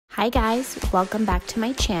Hi guys, welcome back to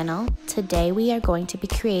my channel. Today we are going to be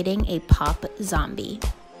creating a pop zombie.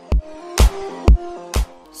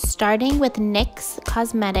 Starting with NYX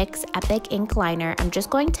Cosmetics Epic Ink Liner, I'm just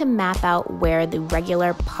going to map out where the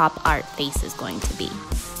regular pop art face is going to be.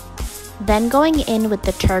 Then going in with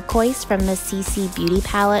the turquoise from the CC Beauty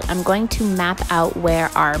palette, I'm going to map out where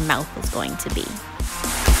our mouth is going to be.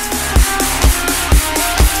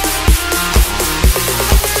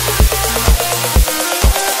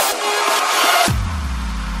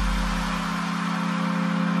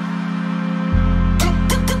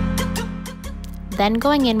 Then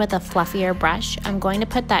going in with a fluffier brush, I'm going to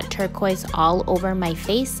put that turquoise all over my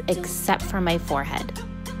face except for my forehead.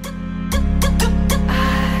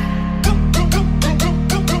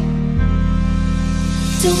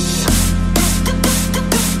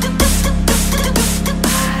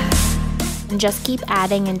 And just keep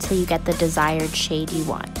adding until you get the desired shade you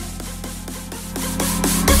want.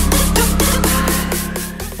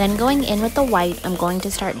 Then going in with the white, I'm going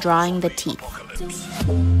to start drawing the teeth.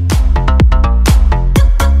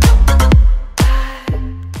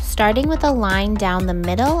 Starting with a line down the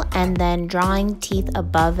middle and then drawing teeth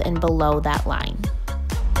above and below that line.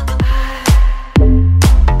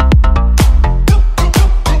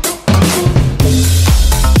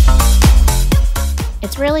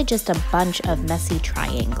 It's really just a bunch of messy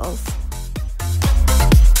triangles.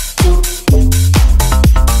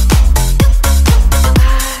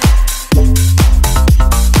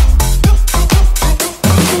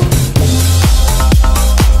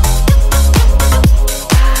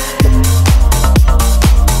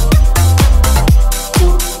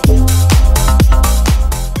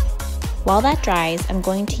 While that dries, I'm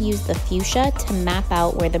going to use the fuchsia to map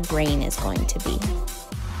out where the brain is going to be.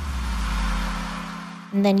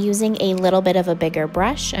 And then using a little bit of a bigger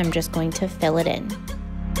brush, I'm just going to fill it in.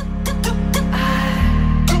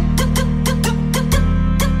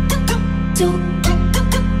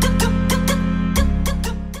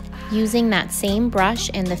 Using that same brush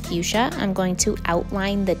and the fuchsia, I'm going to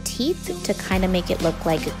outline the teeth to kind of make it look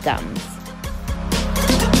like gums.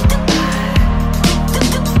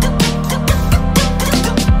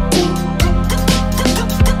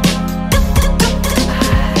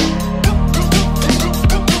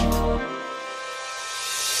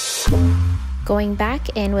 Going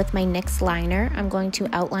back in with my NYX liner, I'm going to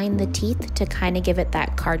outline the teeth to kind of give it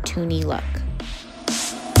that cartoony look.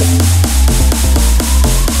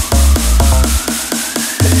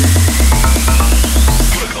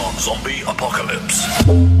 Click on Zombie Apocalypse.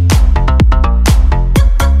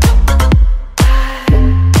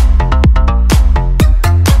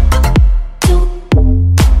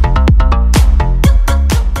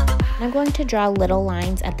 I'm going to draw little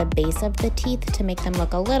lines at the base of the teeth to make them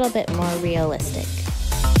look a little bit more realistic.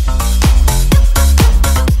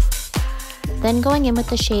 Then going in with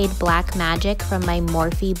the shade Black Magic from my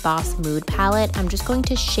Morphe Boss Mood palette, I'm just going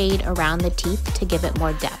to shade around the teeth to give it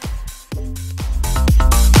more depth.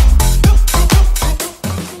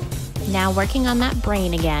 Now working on that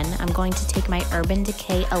brain again, I'm going to take my Urban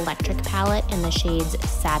Decay Electric palette in the shades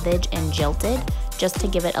Savage and Jilted, just to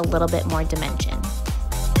give it a little bit more dimension.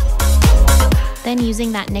 Then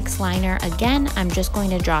using that NYX liner again, I'm just going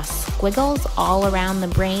to draw squiggles all around the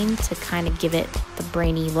brain to kind of give it the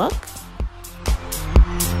brainy look.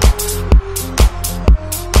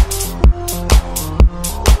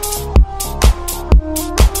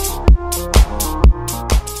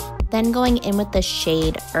 Then going in with the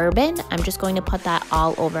shade Urban, I'm just going to put that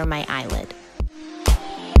all over my eyelid.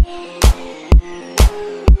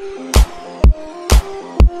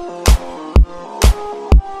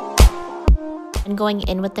 And going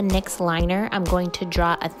in with the NYX liner, I'm going to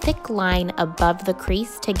draw a thick line above the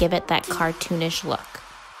crease to give it that cartoonish look.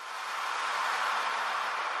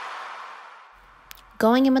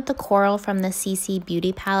 Going in with the coral from the CC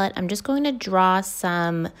Beauty palette, I'm just going to draw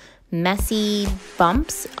some messy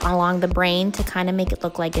bumps along the brain to kind of make it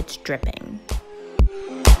look like it's dripping.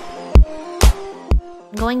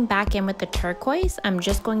 Going back in with the turquoise, I'm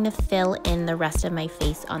just going to fill in the rest of my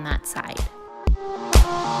face on that side.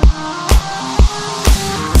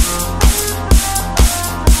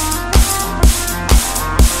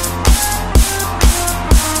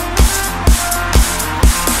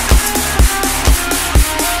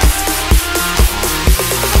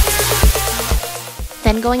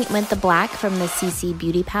 Then going in with the black from the CC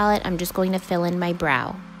Beauty palette, I'm just going to fill in my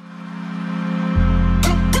brow.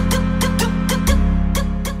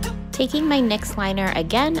 Taking my NYX liner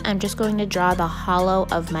again, I'm just going to draw the hollow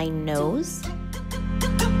of my nose.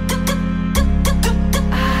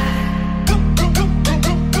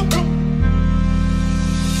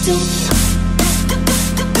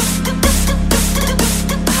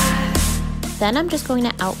 Then I'm just going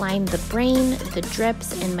to outline the brain, the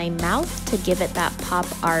drips, and my mouth to give it that pop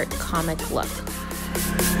art comic look.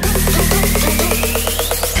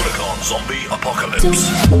 Click on Zombie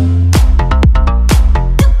Apocalypse.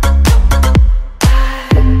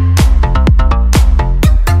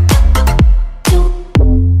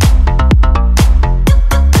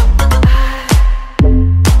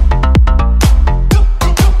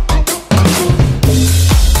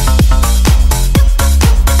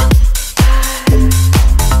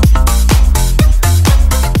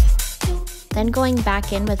 Then going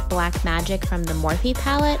back in with Black Magic from the Morphe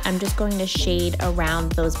palette, I'm just going to shade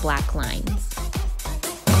around those black lines.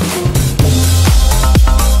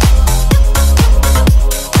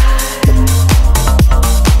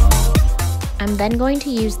 I'm then going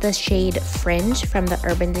to use the shade Fringe from the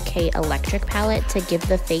Urban Decay Electric palette to give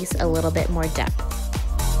the face a little bit more depth.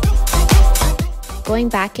 Going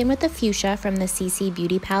back in with the Fuchsia from the CC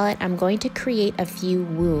Beauty palette, I'm going to create a few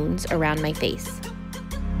wounds around my face.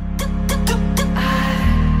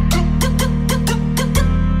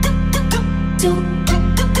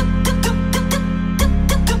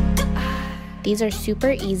 These are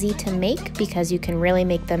super easy to make because you can really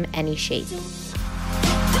make them any shape.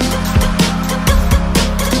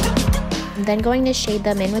 I'm then going to shade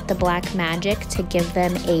them in with the Black Magic to give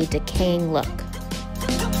them a decaying look.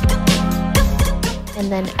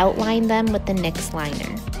 And then outline them with the NYX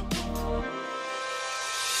liner.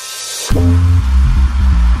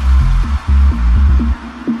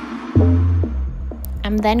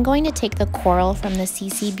 I'm then going to take the Coral from the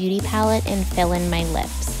CC Beauty palette and fill in my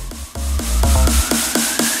lips.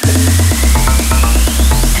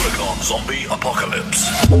 Click on Zombie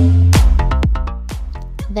Apocalypse.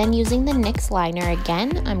 Then using the NYX liner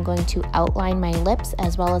again, I'm going to outline my lips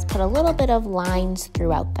as well as put a little bit of lines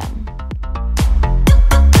throughout them.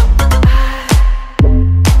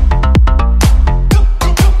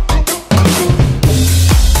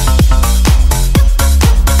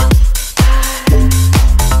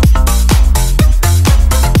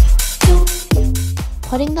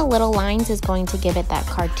 Putting the little lines is going to give it that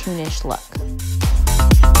cartoonish look.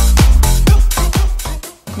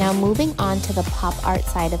 Now moving on to the pop art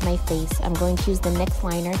side of my face, I'm going to use the NYX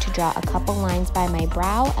liner to draw a couple lines by my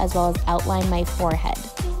brow as well as outline my forehead.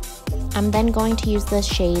 I'm then going to use the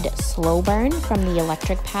shade Slow Burn from the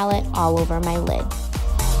Electric palette all over my lid.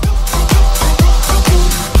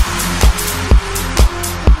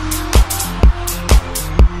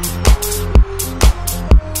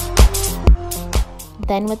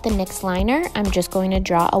 Then with the NYX liner, I'm just going to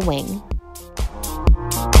draw a wing.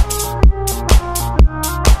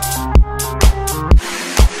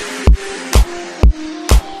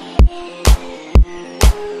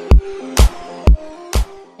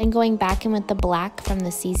 Then going back in with the black from the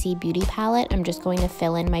CC Beauty palette, I'm just going to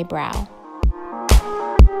fill in my brow.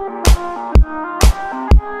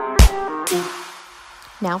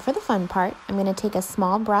 Now for the fun part, I'm going to take a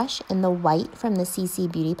small brush in the white from the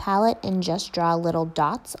CC Beauty palette and just draw little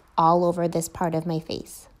dots all over this part of my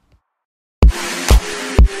face.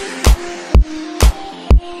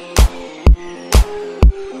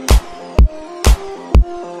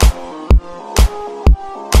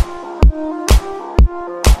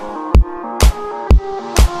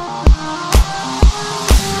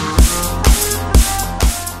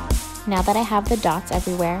 Now that I have the dots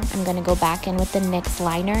everywhere, I'm going to go back in with the NYX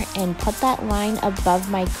liner and put that line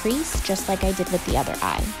above my crease just like I did with the other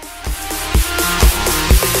eye.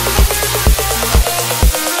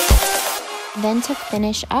 Then to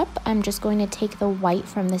finish up, I'm just going to take the white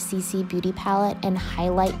from the CC Beauty palette and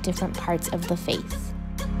highlight different parts of the face.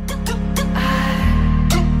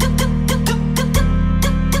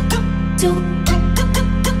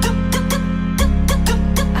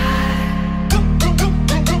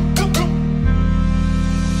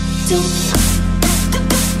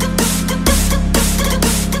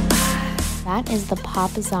 That is the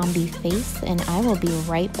Pop Zombie face, and I will be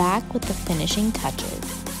right back with the finishing touches.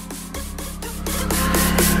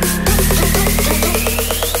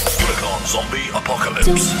 Click on Zombie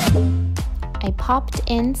Apocalypse. I popped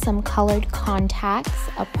in some colored contacts,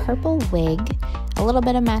 a purple wig, a little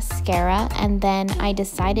bit of mascara, and then I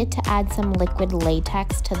decided to add some liquid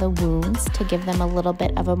latex to the wounds to give them a little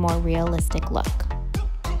bit of a more realistic look.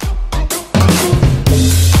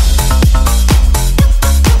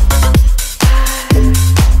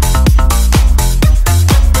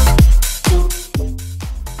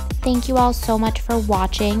 Thank you all so much for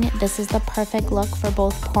watching. This is the perfect look for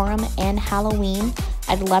both Purim and Halloween.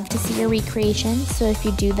 I'd love to see your recreations, so if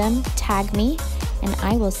you do them, tag me, and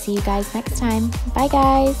I will see you guys next time. Bye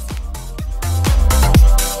guys!